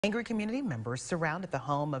Angry community members surrounded the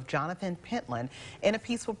home of Jonathan Pentland in a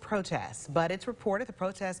peaceful protest, but it's reported the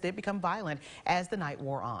protest did become violent as the night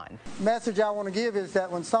wore on. The message I want to give is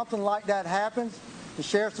that when something like that happens, the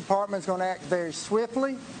Sheriff's Department is going to act very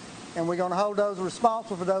swiftly, and we're going to hold those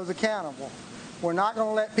responsible for those accountable. We're not going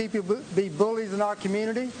to let people be bullies in our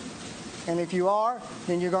community, and if you are,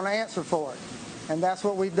 then you're going to answer for it. And that's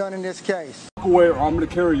what we've done in this case. Walk away or I'm going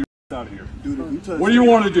to carry you out of here. Dude, if you touch what do you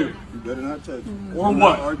want to do? You better not touch me. Or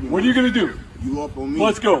what? What are you going to do? You up on me.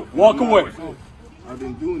 Let's go. Walk away. I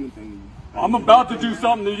didn't do anything to you. I'm about to do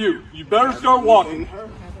something to you. You better start walking.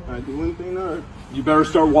 I didn't do anything to her. You better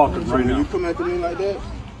start walking right now. You come after me like that?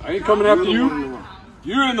 I ain't coming after you.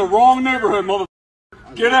 You're in the wrong neighborhood, mother.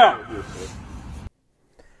 Get out.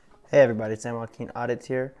 Hey everybody, Sam Joaquin Audits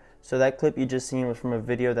here. So that clip you just seen was from a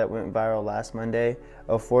video that went viral last Monday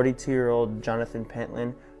of 42-year-old Jonathan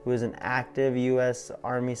Pentland, who is an active U.S.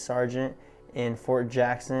 Army sergeant in Fort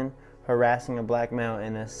Jackson, harassing a black male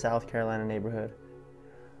in a South Carolina neighborhood.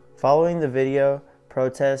 Following the video,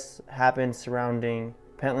 protests happened surrounding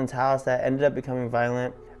Pentland's house that ended up becoming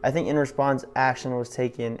violent. I think in response, action was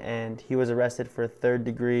taken and he was arrested for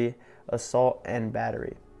third-degree assault and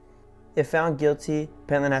battery. If found guilty,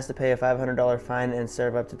 Pentland has to pay a $500 fine and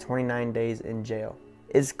serve up to 29 days in jail.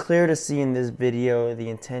 It's clear to see in this video the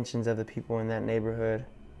intentions of the people in that neighborhood,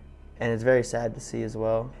 and it's very sad to see as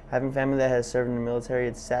well. Having family that has served in the military,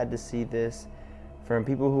 it's sad to see this from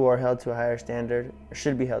people who are held to a higher standard, or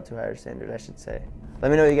should be held to a higher standard, I should say.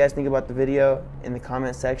 Let me know what you guys think about the video in the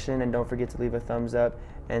comment section, and don't forget to leave a thumbs up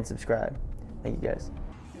and subscribe. Thank you guys.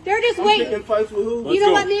 They're just waiting. You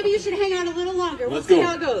know what? Maybe you should hang out a little longer. We'll Let's see go.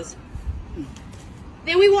 how it goes.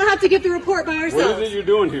 Then we won't have to get the report by ourselves. What is it you're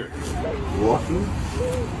doing here? Walking.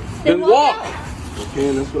 Then walk.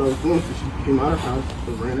 Okay, that's what I was doing. So she came out of the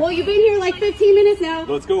house. Well, you've been here like 15 minutes now.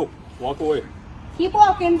 Let's go. Walk away. Keep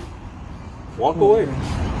walking. Walk away. I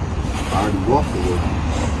already walked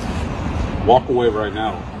away. Walk away right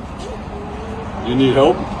now. You need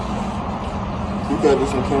help? You got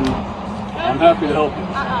this on camera. I'm happy to help you.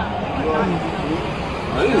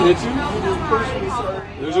 I didn't hit you.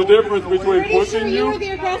 There's a difference between pushing you. you. Were the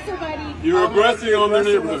aggressor, buddy. You're aggressing on their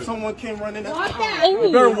neighborhood. Someone came running out. Walk back.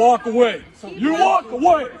 You better walk away. You walk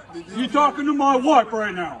away. You're talking to my wife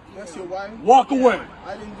right now. That's your wife? Walk away.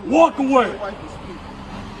 I didn't do Walk that. away. Your wife is speaking.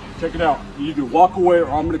 Check it out. You either walk away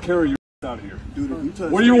or I'm going to carry you out of here. Dude, if you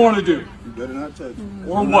touch What do you want to do? You better not touch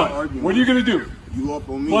me. Or what? What are you going to do? You up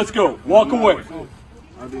on me. Let's go. Walk away.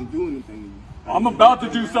 I didn't do anything to you. I'm about to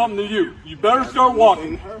do something to you. You better start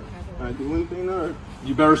walking. I didn't do anything to her.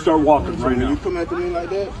 You better start walking right now. You come after me like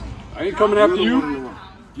that? I ain't coming after you.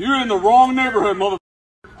 You're in the wrong neighborhood, mother.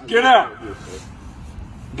 Get out.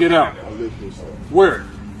 Get out. Where?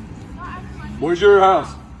 Where's your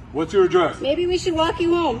house? What's your address? Maybe we should walk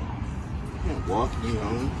you home. You can't walk me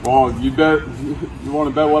home. Well, you bet. You want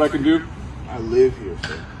to bet what I can do? I live here,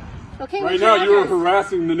 sir. Okay. Right now, you're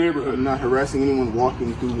harassing the neighborhood. I'm not harassing anyone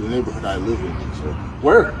walking through the neighborhood I live in, sir.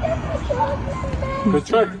 Where? Because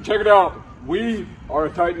check it out. We are a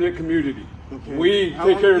tight-knit community. Okay. We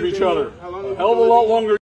take care of each other. A hell of a lot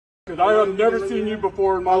longer because I have never seen you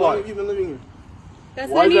before in my life. How long have you been living here?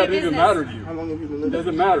 That's Why none does of that your even business. matter to you? How long have you been It living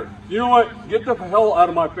doesn't here? matter. You know what? Get the hell out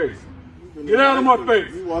of my face. Get out of my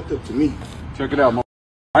face. You walked up to me. Check it out,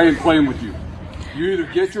 I ain't playing with you. You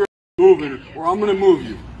either get your moving or I'm going to move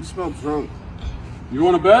you. You smell drunk. You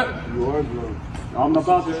want to bet? You are drunk. I'm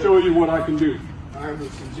about to show you what I can do. I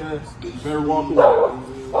would suggest that You better walk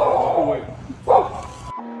away. Walk away.